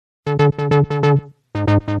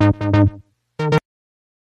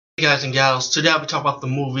guys and gals. Today I'll be talking about the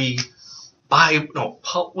movie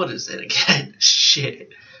what is it again?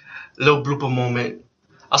 Shit. Little blooper moment.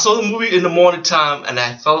 I saw the movie in the morning time and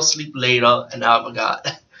I fell asleep later and I forgot.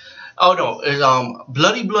 Oh no, it's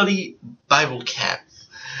Bloody Bloody Bible Camp.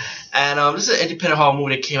 And this is an independent horror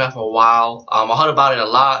movie that came out for a while. I heard about it a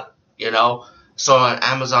lot, saw it on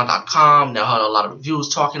Amazon.com, I heard a lot of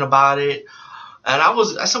reviews talking about it. And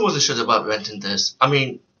I still wasn't sure about renting this. I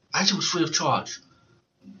mean, actually it was free of charge.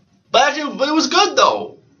 But it was good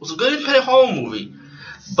though. It was a good independent horror movie.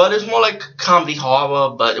 But it's more like comedy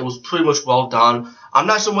horror, but it was pretty much well done. I'm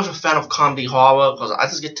not so much a fan of comedy horror because I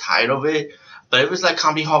just get tired of it. But if it's like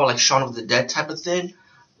comedy horror, like Shaun of the Dead type of thing,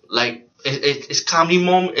 like it's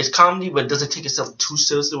comedy, but it doesn't take itself too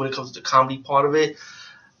seriously when it comes to the comedy part of it.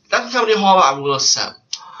 That's comedy horror I will accept.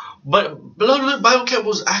 But Bloody Bible Camp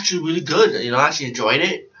was actually really good. I actually enjoyed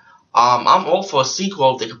it. I'm all for a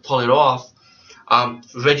sequel if they could pull it off.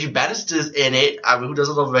 Reggie Bannister's in it. I mean, who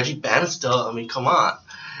doesn't love Reggie Bannister? I mean, come on.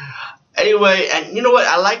 Anyway, and you know what?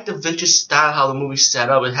 I like the vintage style, how the movie's set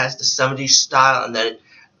up. It has the 70s style, and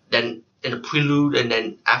then in the prelude, and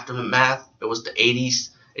then aftermath, it was the 80s.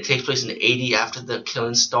 It takes place in the 80s after the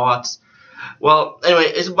killing starts. Well, anyway,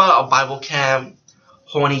 it's about a Bible camp,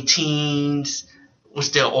 horny teens,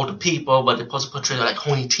 which they're older people, but they're supposed to portray like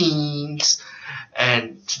horny teens,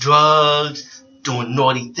 and drugs, doing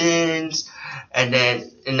naughty things. And then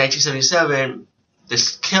in 1977,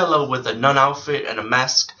 this killer with a nun outfit and a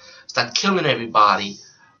mask started killing everybody.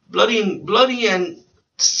 Bloody and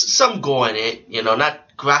some gore in it,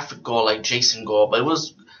 not graphic gore like Jason gore, but it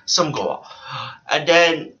was some gore. And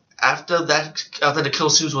then after the kill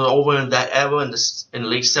scenes were over in that era in the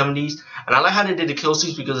late 70s, and I like how they did the kill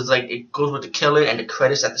scenes because it's like it goes with the killing and the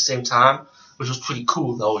credits at the same time, which was pretty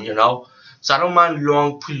cool though, So I don't mind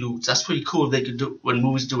long preludes. That's pretty cool if they could do when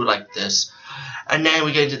movies do it like this. And then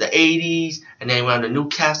we get into the 80s, and then we have the new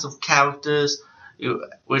cast of characters,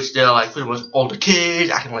 which they're like pretty much older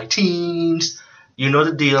kids acting like teens. You know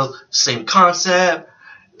the deal. Same concept.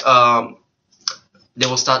 They'll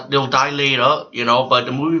die later, but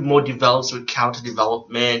the movie more develops with character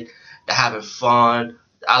development. They're having fun.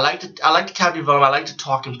 I like the character development. I like the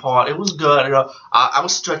talking part. It was good. I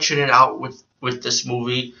was stretching it out with this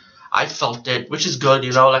movie. I felt it, which is good,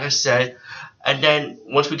 like I said. And then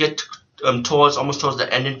once we get almost towards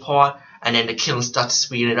the ending part, and then the killing starts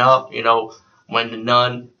speeding up, when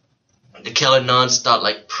the killer nun start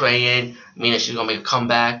like praying, meaning she's gonna make a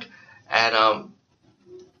comeback. And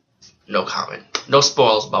no comment, no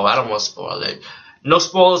spoilers, but I don't want to spoil it. No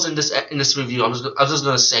spoilers in this review. I'm just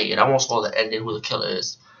gonna say it. I won't spoil the ending, who the killer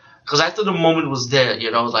is, because I thought the moment was there.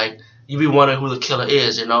 Like you be wondering who the killer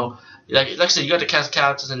is. Like I said, you got the cast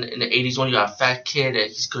characters in the 80s one. You got a fat kid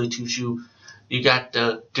and he's goody two shoe. You got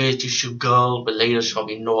the goody two shoe girl, but later she's gonna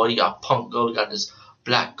be naughty. You got a punk girl. You got this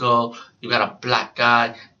black girl. You got a black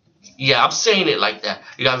guy. Yeah, I'm saying it like that.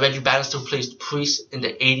 You got Reggie Bannister who plays the priest in the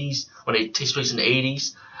 80s when it takes place in the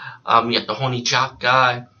 80s. You got the horny jock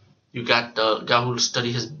guy. You got the guy who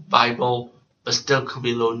studied his Bible, but still could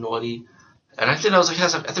be a little naughty. And I think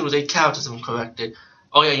it was 8 characters if I'm corrected.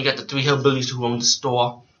 Oh yeah, you got the 3 hillbillies who own the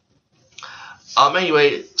store.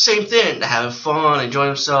 Anyway, same thing. They're having fun, enjoying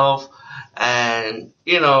themselves, and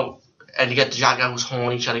and you got the jock guy who's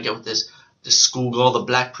horny trying to get with this schoolgirl, the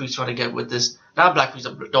black priest trying to get with this, not black priest,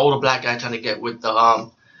 the older black guy trying to get with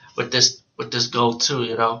the with this girl too.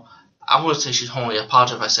 I wouldn't say she's horny. I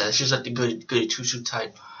apologize if I said it. She's like the goody two shoe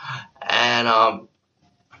type. And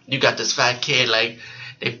you got this fat kid, like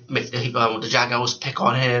the jock guy was pick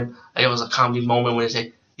on him. Like it was a comedy moment when they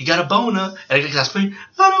say, "You got a boner," and the guy's screaming,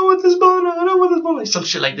 "I don't want this boner, I don't want this boner," like some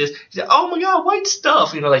shit like this. He said, "Oh my god, white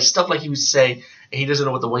stuff," like stuff like he would say, and he doesn't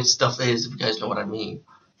know what the white stuff is, if you guys know what I mean.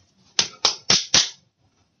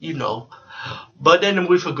 But then the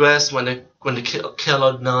movie progressed when the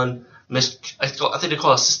killer nun, I think they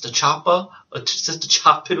call her Sister Chopper, or Sister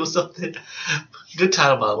Choppin' or something. Good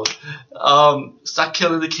title, by the way. Start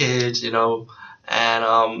killing the kids, and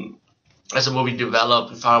as the movie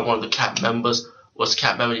developed, we found out one of the cast members was the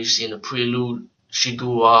cast member you see in the prelude. She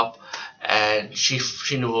grew up, and she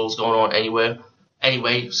knew what was going on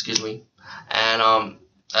anyway, excuse me. And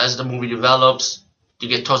as the movie develops, you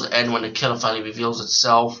get towards the end when the killer finally reveals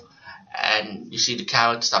itself, and you see the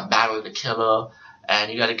characters start battling the killer,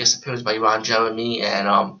 and you got a guest appearance by Ron Jeremy. And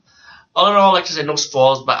all in all, like I said, no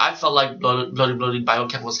spoilers, but I felt like Bloody Bible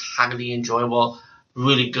Camp was highly enjoyable,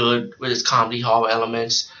 really good with its comedy horror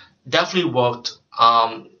elements. Definitely worked.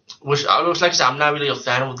 Which like I said, I'm not really a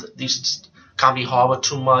fan of these comedy horror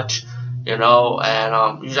too much,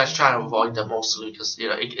 and usually I try to avoid them mostly because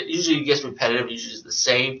it usually gets repetitive, usually it's the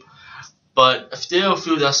same. But if there are a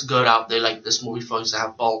few that's good out there, like this movie, for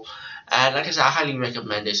example, and like I said, I highly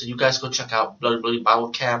recommend it. So you guys go check out Bloody Bloody Bible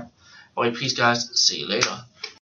Camp. Alright, peace, guys. See you later.